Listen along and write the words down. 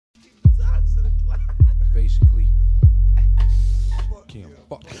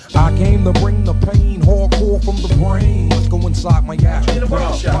I came to bring the pain, hardcore from the brain. Let's go inside my ass.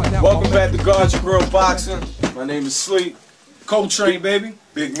 Welcome back to Guard Your Girl Boxing. My name is Sleep. Coltrane, baby.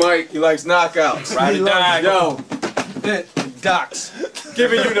 Big Mike, he likes knockouts. Ride or die. Yo, Docs.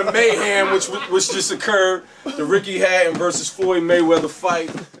 giving you the mayhem which just occurred. The Ricky Hatton versus Floyd Mayweather fight.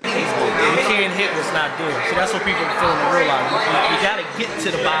 You can't hit what's not there. See, that's what people are failing to realize. You gotta get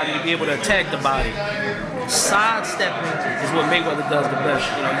to the body to be able to attack the body. Sidestepping is what Mayweather does the best.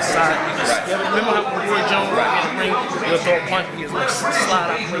 You know, remember how Roy Jones in the ring, he'll throw a punch, he'll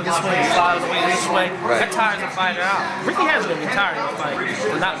slide out the ring this way, slide away this way. That tires the fighter out. Ricky Hatton's gonna be tired of the fight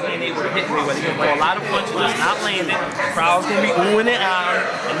for not being able to hit Mayweather. He's gonna throw a lot of punches, just not landing. The crowd's gonna be oohing and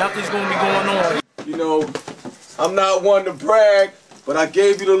ahhing, and nothing's gonna be going on. You know, I'm not one to brag, but I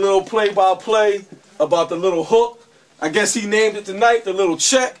gave you the little play-by-play about the little hook. I guess he named it tonight, the little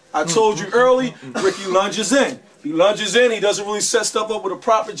check. I told you early, Ricky lunges in. He lunges in, he doesn't really set stuff up with a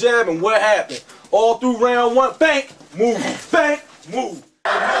proper jab, and what happened? All through round one, bank, move, bank, move.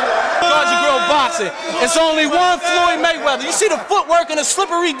 Guard Your Girl Boxing. It's only one Floyd Mayweather. You see the footwork and the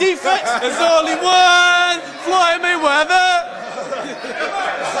slippery defense? There's only one Floyd Mayweather.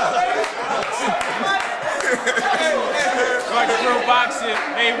 Guard Your Girl Boxing,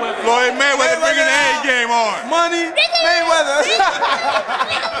 Mayweather. Floyd Mayweather bringing the A game on. Money, Mayweather.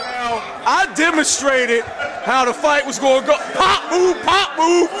 I demonstrated how the fight was going to go. Pop,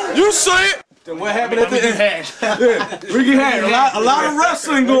 move, you see it. Then what happened at the end? Yeah, Ricky Hatton, a lot of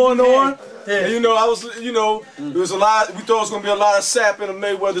wrestling going on. And, you know, there was a lot. We thought it was going to be a lot of sapping of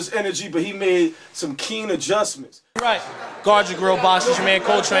Mayweather's energy, but he made some keen adjustments. Right. Guard Your Girl Boxing, your man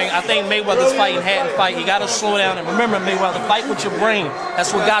Coltrane. I think Mayweather's fighting Hatton fight. You got to slow down and remember, Mayweather, fight with your brain.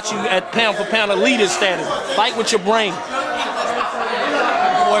 That's what got you at pound for pound elite status. Fight with your brain.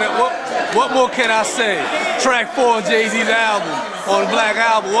 What more can I say? Track 4 on Jay-Z's album, on the Black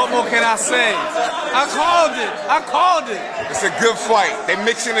Album. What more can I say? I called it. It's a good fight. They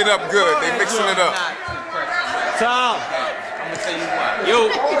mixing it up good. They mixing it up. Tom, I'm gonna tell you what.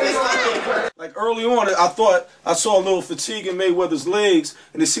 Yo. Like early on, I thought I saw a little fatigue in Mayweather's legs,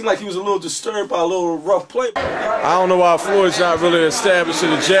 and it seemed like he was a little disturbed by a little rough play. I don't know why Floyd's not really establishing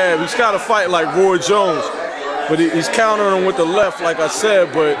the jab. He's got to fight like Roy Jones, but he's countering him with the left, like I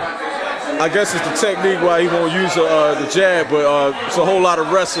said, but I guess it's the technique why he won't use the jab, but it's a whole lot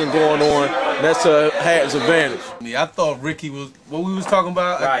of wrestling going on. And that's Hatton's advantage. I thought Ricky was what we was talking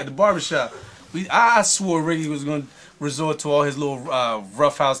about at the barbershop. I swore Ricky was going to resort to all his little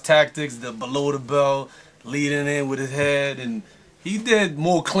roughhouse tactics, the below the belt, leading in with his head, and he did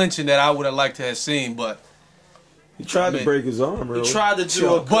more clinching that I would have liked to have seen. But he tried to break his arm, really. He tried to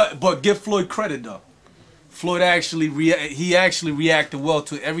do it, but give Floyd credit though. Floyd actually reacted well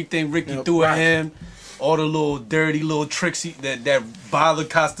to everything Ricky threw at him, all the little dirty little tricks that bothered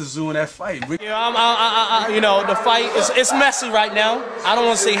Costazu in that fight. You know, the fight it's messy right now. I don't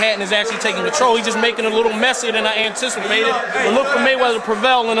want to say Hatton is actually taking control. He's just making it a little messier than I anticipated. But look for Mayweather to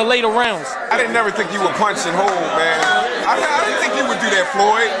prevail in the later rounds. I didn't never think you would punch and hold, man. I didn't think you would do that,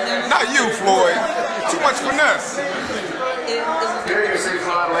 Floyd. Not you, Floyd. Too much finesse.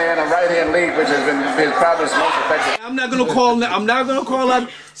 A right-hand lead, which has been probably his most effective. I'm not gonna call out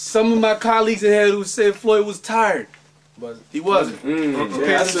some of my colleagues in here who said Floyd was tired, but he wasn't.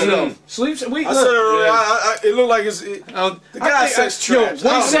 Sleep. I said it looked like the guy sets traps.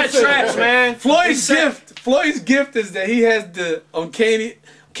 He set traps, man. Floyd's gift is that he has the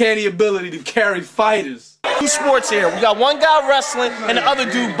uncanny ability to carry fighters. Two sports here. We got one guy wrestling and the other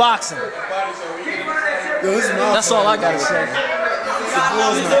dude boxing. That's all I gotta say.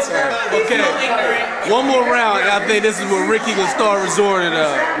 Okay, one more round, and I think this is where Ricky gonna start resorting to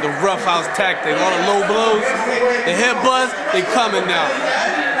the roughhouse tactic. All the low blows, the headbutts, they coming now.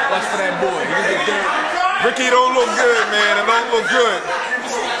 Watch for that boy. Ricky don't look good, man. It don't look good.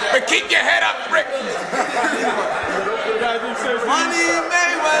 But keep your head up, Rick. Money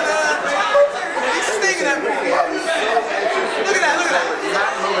Mayweather. He's stinging at me. Look at that.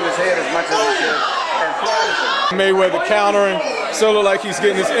 Not moving his head as much as he should. Mayweather countering, still look like he's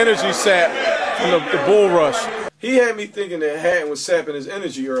getting his energy sapped from the bull rush. He had me thinking that Hatton was sapping his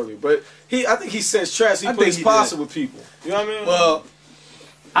energy early, but I think he sets traps. He plays posse with people. You know what I mean? Well,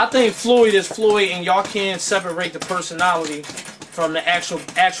 I think Floyd is Floyd, and y'all can't separate the personality from the actual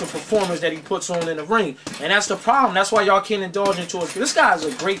performance that he puts on in the ring. And that's the problem. That's why y'all can't indulge into it. This guy's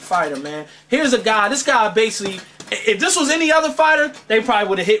a great fighter, man. Here's a guy, this guy basically, if this was any other fighter, they probably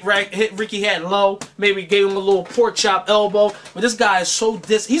would have hit Ricky Hatton low, maybe gave him a little pork chop elbow. But this guy is so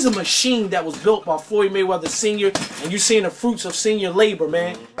he's a machine that was built by Floyd Mayweather Sr., and you're seeing the fruits of senior labor,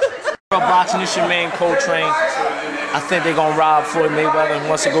 man. Boxing, this your man Coltrane. I think they're gonna rob Floyd Mayweather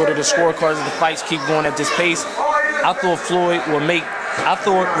once they go to the scorecards if the fights keep going at this pace. I thought Floyd will make. I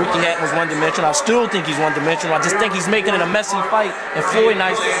thought Ricky Hatton was one-dimensional. I still think he's one-dimensional. I just think he's making it a messy fight, and Floyd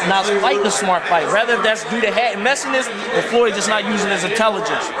not fighting a smart fight. Rather that's due to Hatton messiness, or Floyd just not using his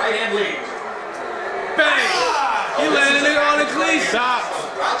intelligence. Bang! He landed all the clean shots.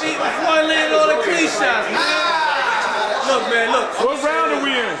 Floyd landed all the clean shots, man. Look, man, look. What round are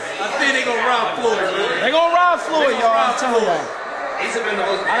we in? I think they gonna rob Floyd, man. They gonna rob Floyd, y'all. I'm telling y'all.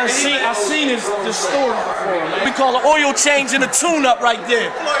 I seen this story before. Man. We call an oil change and a tune-up right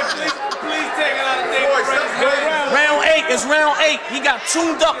there. Floyd, please take it out of there. Round 8, it's round 8. He got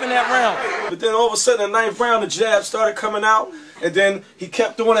tuned up in that round. But then all of a sudden, in the 9th round, the jab started coming out, and then he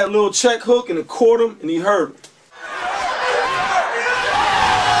kept doing that little check hook, and it caught him, and he hurt him.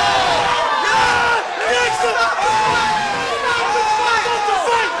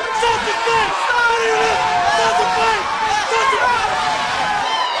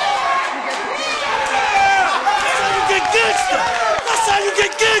 That's how you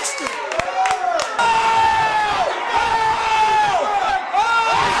get gangster.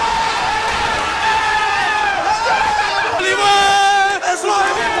 That's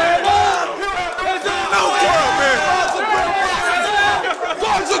right. No world, man.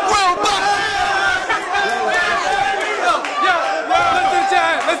 Guards are ground back.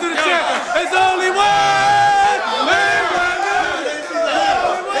 Let's do the chant. It's only one.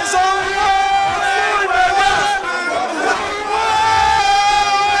 It's only one.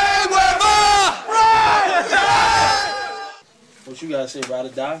 What you gotta say, ride or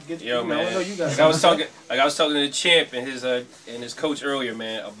die? Yo, man. I know you guys. Like I was talking to the champ and his coach earlier,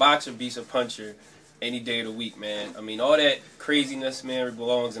 man. A boxer beats a puncher any day of the week, man. I mean, all that craziness, man,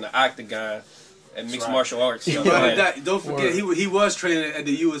 belongs in the octagon and mixed martial arts. Stuff, man. Don't forget, he was training at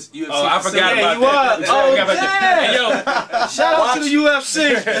the UFC. Oh, I forgot about that. Oh, Hey, yo, shout out to the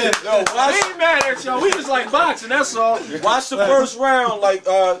UFC. Yo, We ain't mad at y'all. We just like boxing. That's all. watch the first round. Like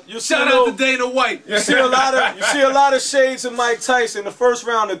you see Shout out to Dana White. You see a lot of shades of Mike Tyson. The first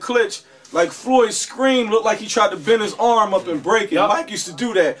round, the clinch, like Floyd's scream looked like he tried to bend his arm up and break it. Yep. Mike used to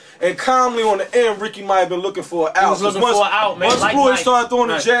do that. And calmly on the end, Ricky might have been looking for an out. He was looking for an out, man. Once Like Floyd Mike. started throwing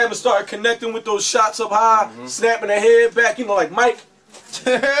the jab and started connecting with those shots up high, snapping the head back, you know, like Mike.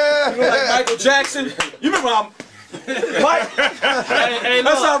 You know, like Michael Jackson. You remember how Mike?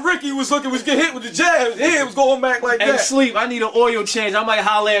 That's how Ricky was looking, was getting hit with the jab. His head was going back like Hey, that. Sleep, I need an oil change. I might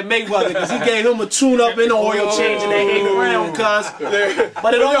holler at Mayweather because he gave him a tune-up and an oil change in that 8th round, cuz.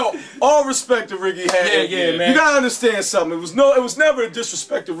 But it all... All respect to Ricky Hatton. Yeah, man. You gotta understand something. It was never a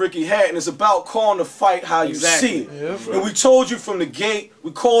disrespect to Ricky Hatton. It's about calling the fight how you see it. And we told you from the gate, we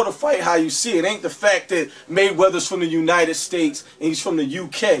call the fight how you see it. It ain't the fact that Mayweather's from the United States and he's from the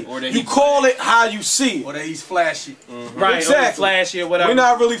UK. You call it how you see it. Or that he's flashy. Right, Exactly. flashy or whatever. We're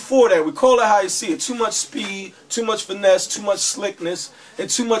not really for that. We call it how you see it. Too much speed, too much finesse, too much slickness, and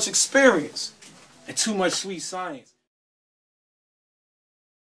too much experience. And too much sweet science.